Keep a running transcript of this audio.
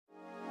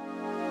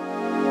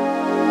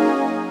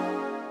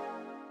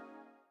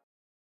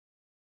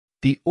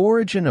The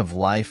origin of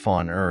life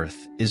on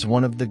Earth is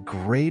one of the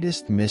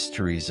greatest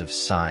mysteries of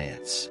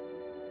science.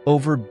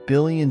 Over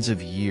billions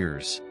of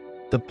years,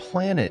 the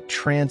planet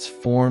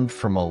transformed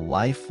from a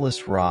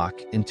lifeless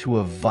rock into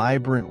a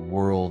vibrant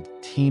world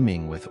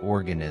teeming with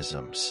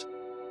organisms.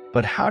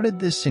 But how did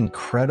this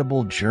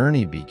incredible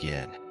journey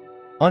begin?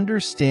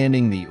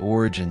 Understanding the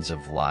origins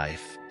of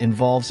life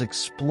involves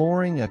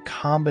exploring a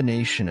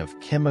combination of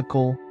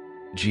chemical,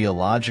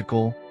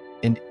 geological,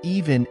 and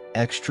even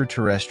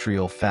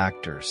extraterrestrial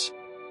factors.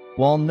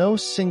 While no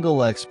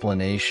single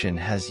explanation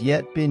has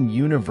yet been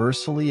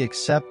universally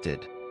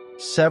accepted,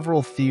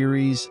 several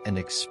theories and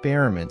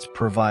experiments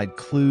provide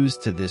clues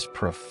to this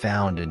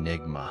profound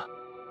enigma.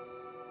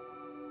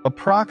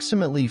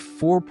 Approximately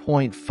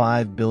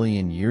 4.5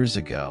 billion years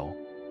ago,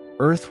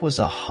 Earth was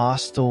a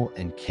hostile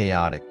and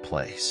chaotic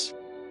place.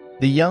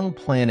 The young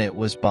planet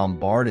was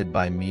bombarded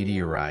by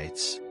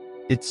meteorites.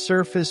 Its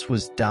surface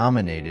was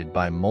dominated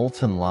by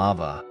molten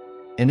lava,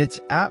 and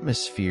its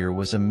atmosphere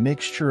was a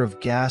mixture of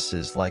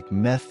gases like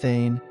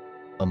methane,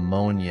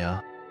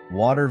 ammonia,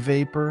 water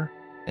vapor,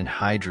 and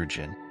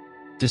hydrogen.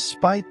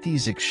 Despite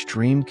these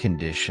extreme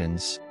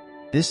conditions,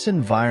 this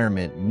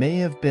environment may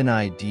have been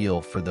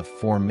ideal for the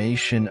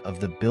formation of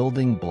the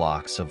building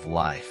blocks of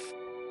life.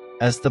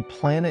 As the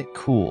planet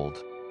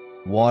cooled,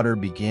 water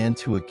began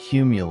to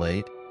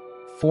accumulate,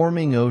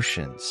 forming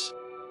oceans,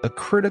 a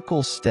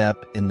critical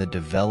step in the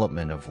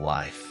development of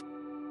life.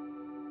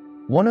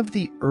 One of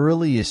the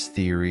earliest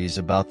theories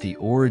about the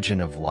origin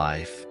of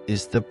life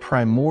is the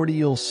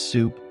primordial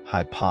soup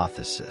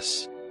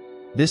hypothesis.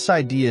 This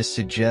idea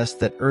suggests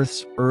that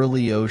Earth's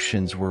early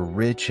oceans were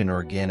rich in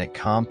organic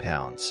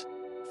compounds,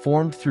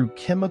 formed through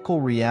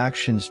chemical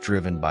reactions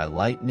driven by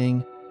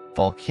lightning,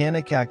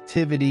 volcanic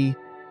activity,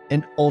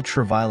 and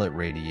ultraviolet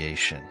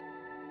radiation.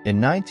 In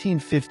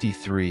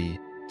 1953,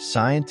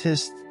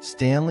 scientists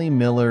Stanley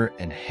Miller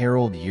and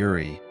Harold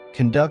Urey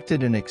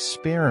conducted an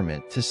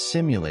experiment to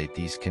simulate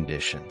these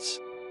conditions.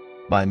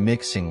 By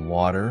mixing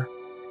water,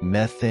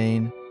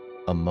 methane,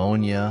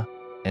 ammonia,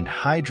 and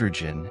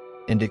hydrogen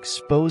and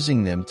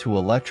exposing them to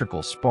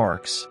electrical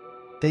sparks,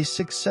 they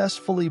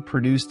successfully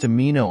produced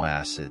amino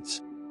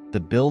acids, the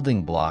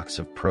building blocks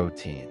of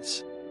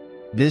proteins.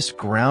 This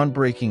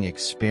groundbreaking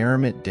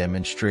experiment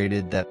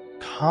demonstrated that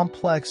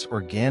complex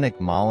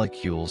organic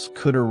molecules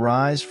could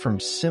arise from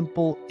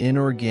simple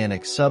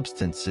inorganic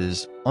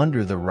substances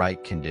under the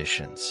right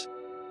conditions.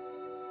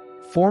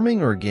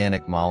 Forming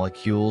organic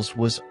molecules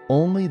was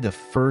only the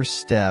first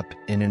step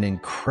in an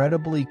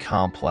incredibly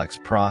complex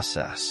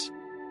process.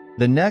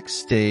 The next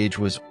stage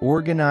was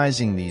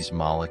organizing these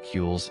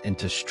molecules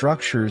into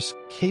structures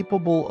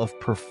capable of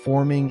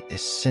performing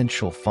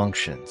essential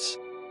functions.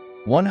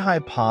 One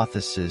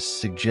hypothesis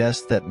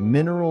suggests that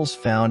minerals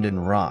found in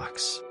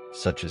rocks,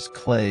 such as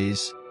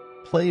clays,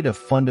 played a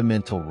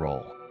fundamental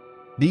role.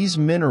 These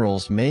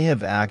minerals may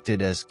have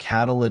acted as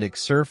catalytic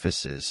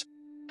surfaces,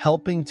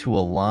 helping to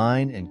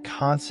align and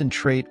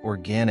concentrate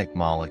organic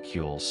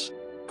molecules,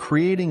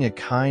 creating a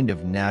kind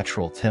of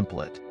natural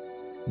template.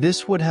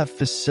 This would have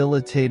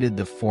facilitated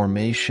the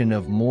formation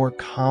of more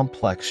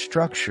complex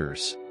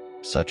structures,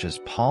 such as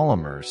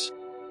polymers,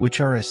 which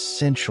are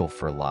essential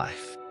for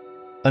life.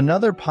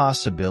 Another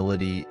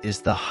possibility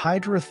is the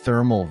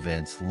hydrothermal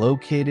vents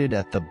located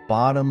at the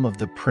bottom of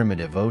the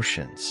primitive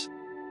oceans.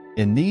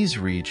 In these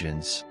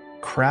regions,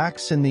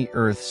 cracks in the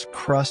Earth's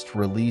crust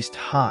released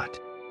hot,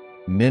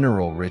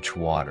 mineral-rich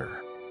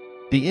water.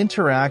 The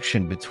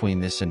interaction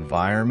between this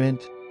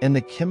environment and the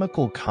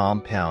chemical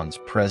compounds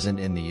present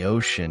in the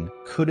ocean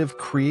could have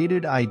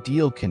created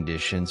ideal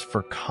conditions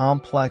for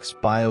complex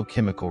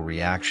biochemical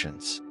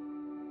reactions.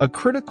 A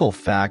critical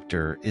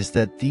factor is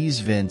that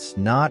these vents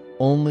not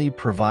only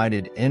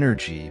provided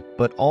energy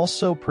but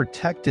also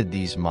protected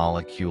these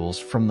molecules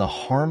from the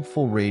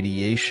harmful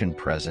radiation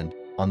present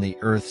on the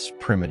Earth's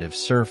primitive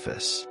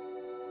surface.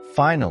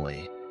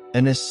 Finally,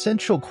 an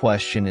essential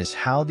question is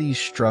how these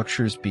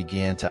structures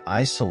began to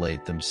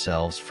isolate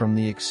themselves from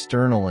the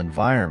external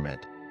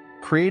environment,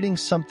 creating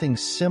something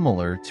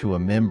similar to a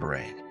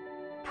membrane.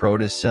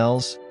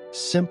 Protocells,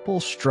 simple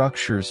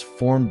structures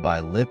formed by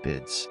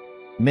lipids,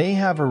 may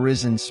have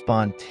arisen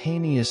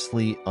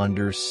spontaneously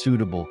under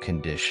suitable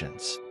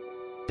conditions.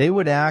 They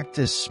would act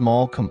as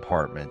small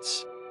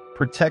compartments,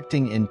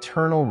 protecting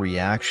internal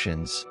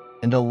reactions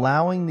and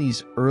allowing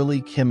these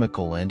early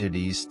chemical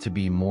entities to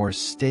be more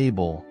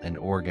stable and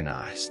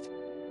organized.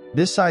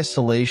 This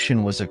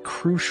isolation was a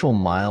crucial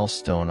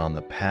milestone on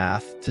the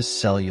path to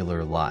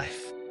cellular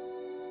life.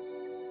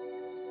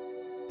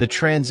 The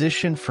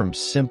transition from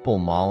simple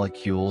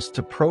molecules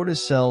to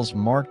protocells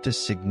marked a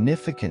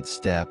significant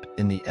step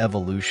in the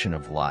evolution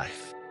of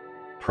life.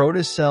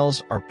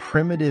 Protocells are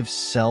primitive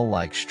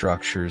cell-like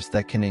structures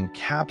that can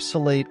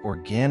encapsulate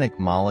organic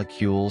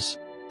molecules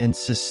and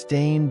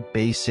sustain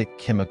basic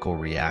chemical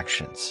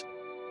reactions.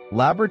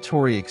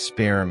 Laboratory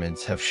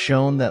experiments have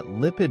shown that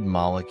lipid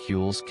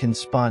molecules can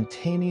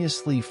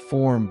spontaneously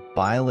form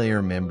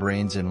bilayer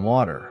membranes in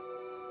water,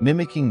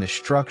 mimicking the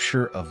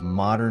structure of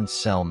modern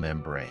cell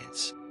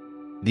membranes.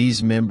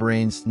 These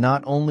membranes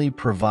not only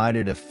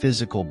provided a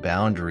physical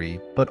boundary,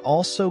 but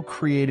also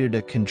created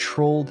a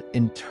controlled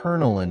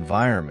internal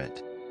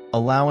environment,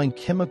 allowing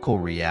chemical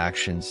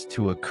reactions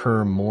to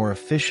occur more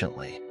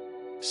efficiently.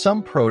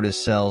 Some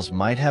protocells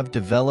might have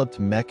developed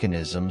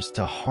mechanisms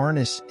to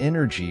harness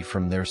energy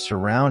from their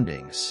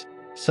surroundings,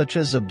 such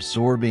as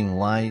absorbing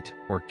light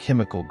or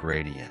chemical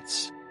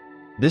gradients.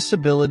 This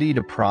ability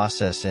to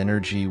process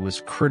energy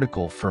was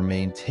critical for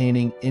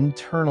maintaining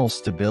internal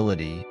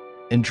stability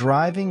and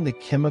driving the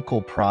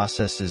chemical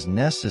processes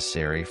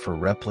necessary for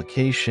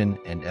replication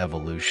and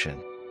evolution.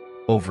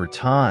 Over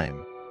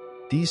time,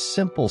 these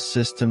simple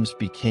systems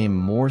became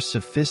more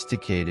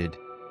sophisticated,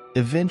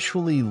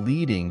 eventually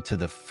leading to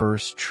the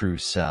first true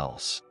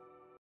cells.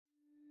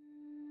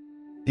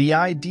 The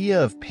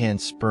idea of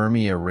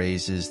panspermia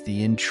raises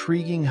the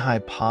intriguing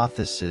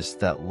hypothesis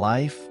that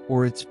life,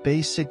 or its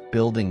basic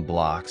building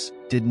blocks,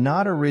 did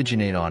not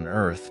originate on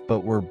Earth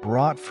but were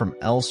brought from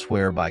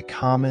elsewhere by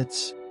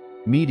comets,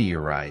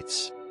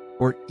 meteorites,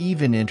 or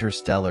even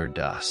interstellar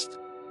dust.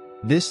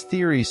 This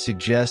theory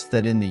suggests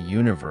that in the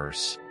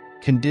universe,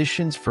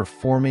 conditions for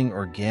forming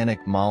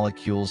organic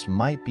molecules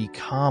might be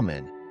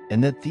common,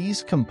 and that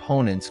these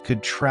components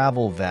could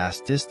travel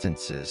vast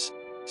distances,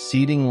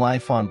 seeding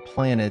life on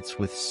planets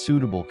with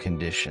suitable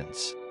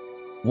conditions.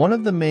 One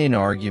of the main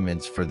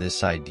arguments for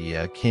this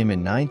idea came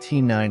in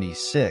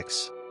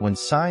 1996 when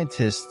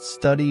scientists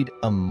studied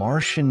a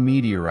Martian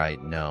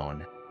meteorite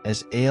known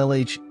as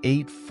ALH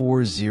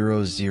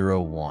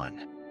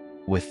 84001.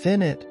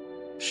 Within it,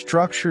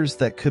 structures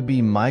that could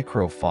be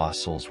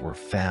microfossils were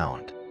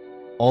found.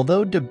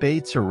 Although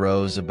debates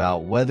arose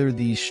about whether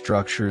these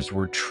structures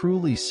were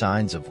truly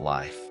signs of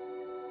life,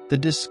 the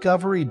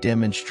discovery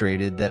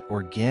demonstrated that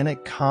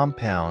organic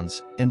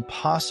compounds and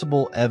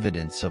possible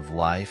evidence of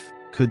life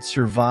could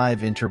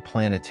survive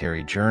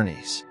interplanetary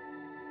journeys.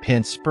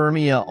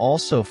 Panspermia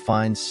also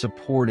finds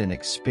support in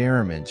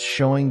experiments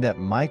showing that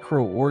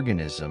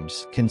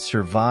microorganisms can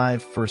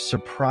survive for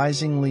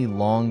surprisingly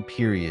long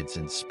periods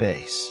in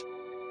space.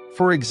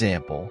 For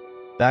example,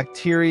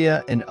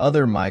 bacteria and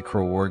other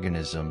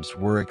microorganisms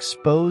were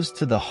exposed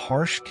to the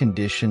harsh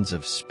conditions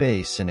of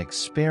space in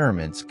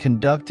experiments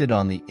conducted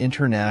on the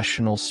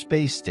International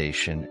Space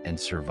Station and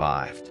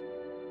survived.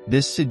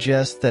 This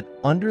suggests that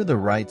under the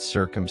right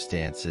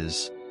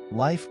circumstances,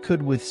 life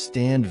could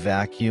withstand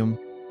vacuum,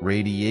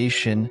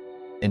 radiation,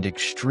 and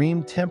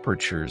extreme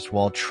temperatures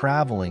while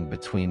traveling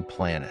between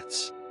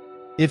planets.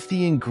 If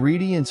the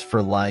ingredients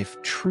for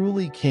life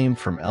truly came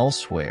from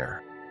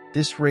elsewhere,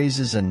 this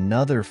raises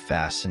another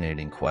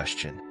fascinating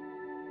question.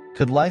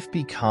 Could life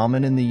be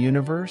common in the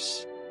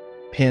universe?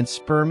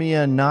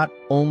 Panspermia not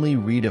only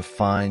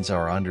redefines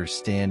our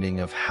understanding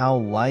of how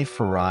life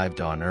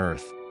arrived on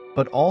Earth,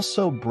 but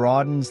also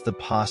broadens the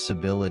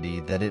possibility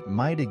that it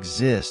might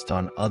exist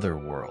on other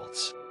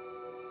worlds.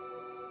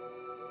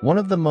 One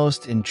of the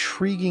most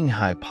intriguing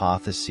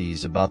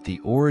hypotheses about the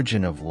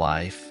origin of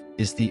life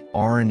is the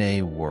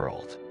RNA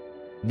world.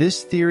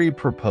 This theory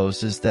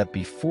proposes that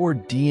before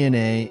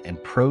DNA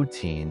and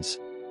proteins,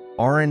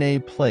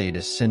 RNA played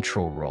a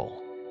central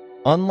role.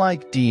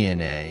 Unlike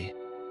DNA,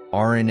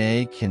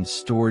 RNA can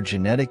store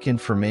genetic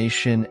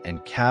information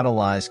and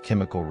catalyze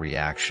chemical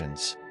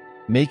reactions,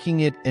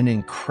 making it an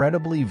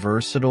incredibly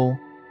versatile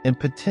and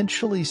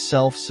potentially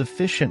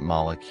self-sufficient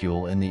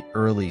molecule in the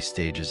early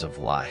stages of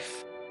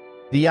life.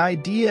 The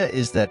idea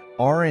is that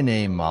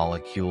RNA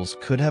molecules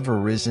could have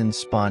arisen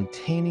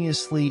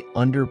spontaneously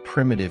under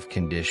primitive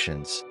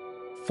conditions,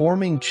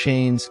 forming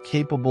chains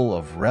capable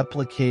of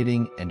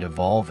replicating and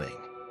evolving.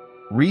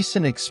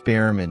 Recent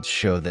experiments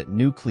show that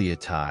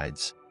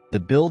nucleotides, the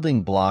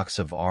building blocks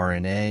of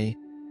RNA,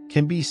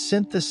 can be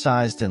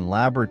synthesized in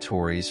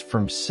laboratories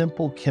from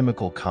simple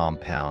chemical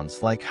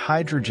compounds like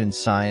hydrogen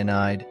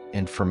cyanide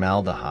and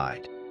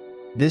formaldehyde.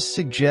 This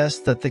suggests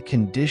that the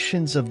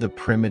conditions of the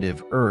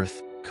primitive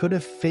Earth could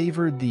have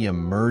favored the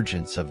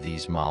emergence of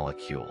these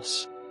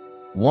molecules.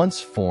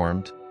 Once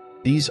formed,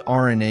 these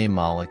RNA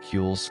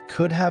molecules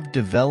could have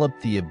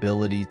developed the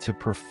ability to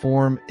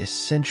perform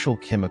essential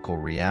chemical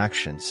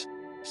reactions,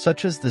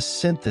 such as the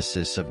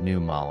synthesis of new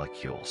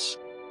molecules.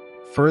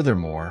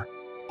 Furthermore,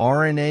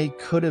 RNA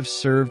could have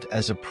served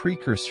as a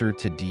precursor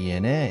to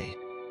DNA,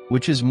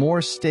 which is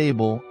more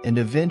stable and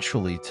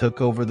eventually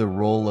took over the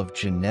role of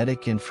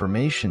genetic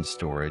information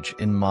storage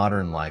in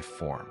modern life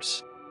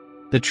forms.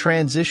 The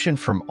transition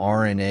from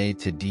RNA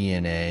to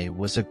DNA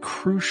was a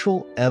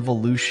crucial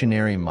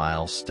evolutionary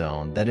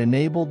milestone that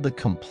enabled the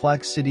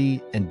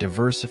complexity and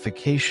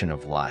diversification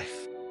of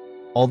life.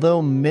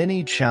 Although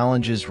many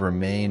challenges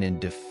remain in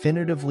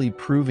definitively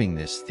proving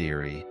this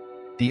theory,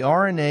 the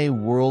RNA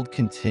world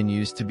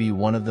continues to be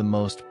one of the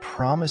most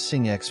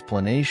promising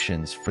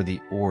explanations for the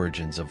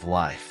origins of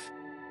life.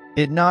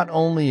 It not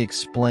only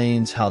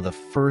explains how the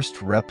first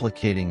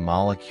replicating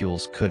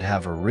molecules could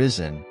have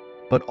arisen,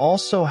 but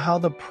also how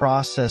the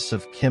process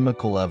of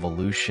chemical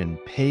evolution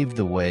paved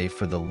the way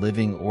for the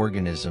living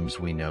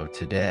organisms we know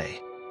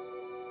today.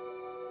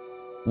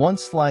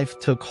 Once life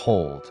took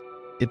hold,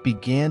 it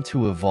began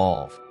to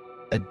evolve,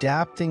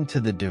 adapting to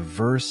the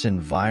diverse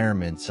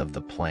environments of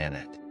the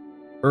planet.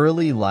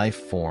 Early life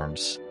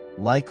forms,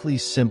 likely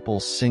simple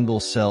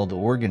single-celled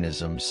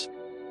organisms,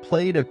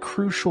 played a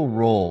crucial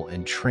role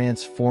in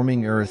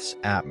transforming Earth's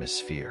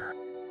atmosphere.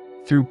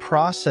 Through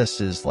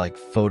processes like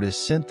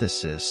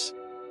photosynthesis,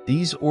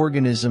 these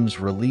organisms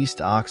released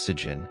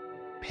oxygen,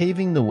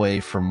 paving the way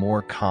for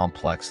more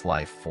complex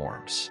life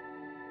forms.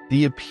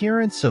 The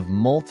appearance of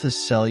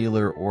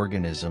multicellular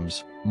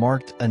organisms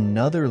marked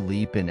another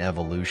leap in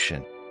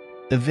evolution,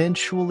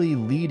 eventually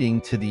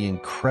leading to the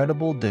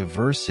incredible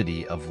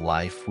diversity of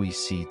life we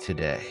see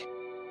today.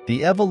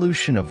 The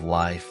evolution of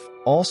life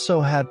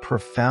also had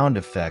profound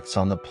effects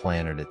on the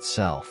planet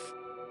itself.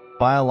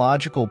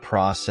 Biological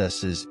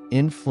processes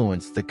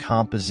influenced the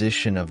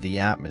composition of the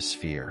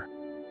atmosphere,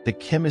 the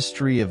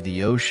chemistry of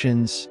the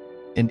oceans,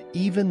 and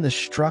even the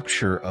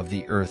structure of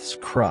the Earth's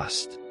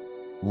crust.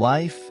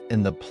 Life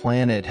and the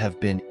planet have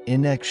been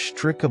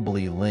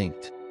inextricably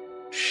linked,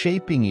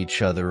 shaping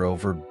each other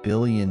over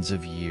billions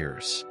of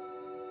years.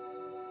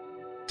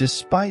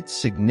 Despite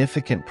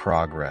significant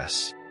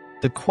progress,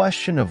 the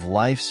question of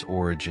life's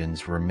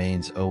origins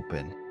remains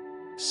open.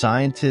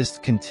 Scientists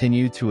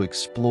continue to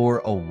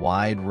explore a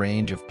wide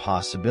range of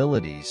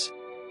possibilities,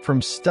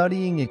 from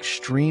studying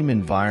extreme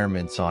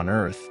environments on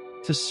Earth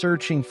to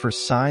searching for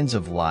signs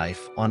of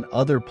life on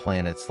other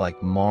planets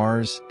like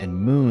Mars and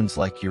moons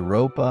like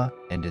Europa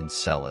and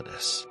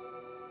Enceladus.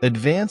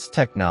 Advanced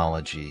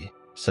technology,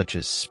 such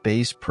as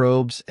space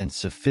probes and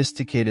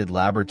sophisticated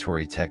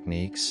laboratory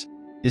techniques,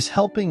 is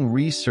helping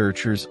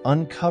researchers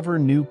uncover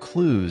new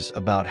clues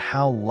about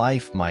how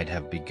life might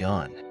have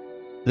begun.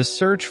 The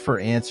search for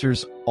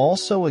answers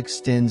also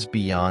extends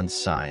beyond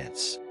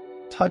science,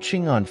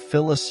 touching on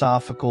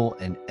philosophical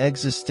and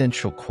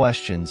existential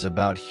questions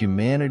about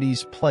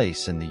humanity's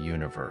place in the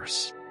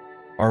universe.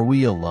 Are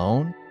we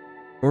alone?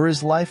 Or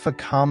is life a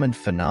common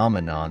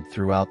phenomenon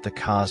throughout the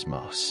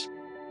cosmos?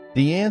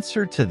 The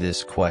answer to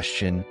this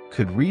question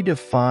could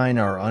redefine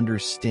our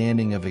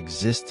understanding of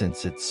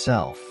existence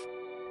itself.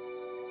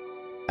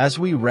 As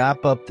we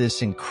wrap up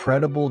this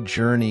incredible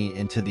journey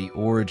into the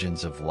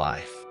origins of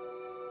life,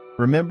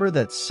 remember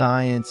that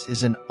science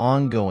is an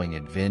ongoing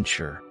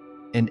adventure,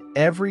 and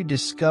every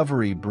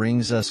discovery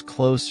brings us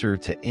closer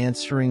to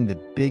answering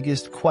the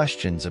biggest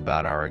questions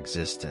about our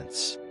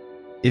existence.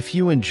 If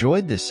you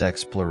enjoyed this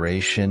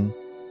exploration,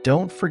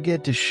 don't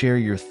forget to share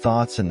your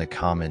thoughts in the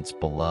comments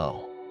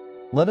below.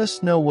 Let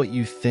us know what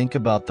you think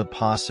about the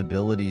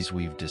possibilities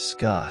we've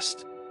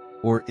discussed,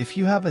 or if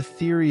you have a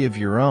theory of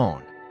your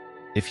own.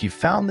 If you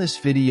found this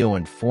video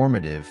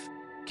informative,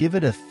 give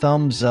it a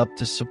thumbs up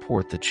to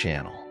support the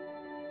channel.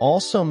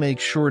 Also, make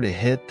sure to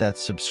hit that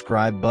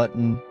subscribe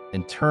button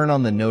and turn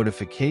on the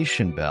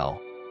notification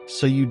bell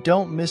so you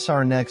don't miss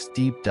our next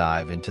deep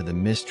dive into the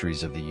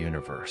mysteries of the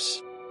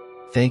universe.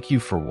 Thank you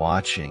for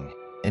watching,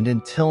 and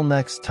until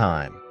next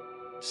time,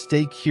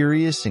 stay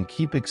curious and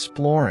keep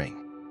exploring.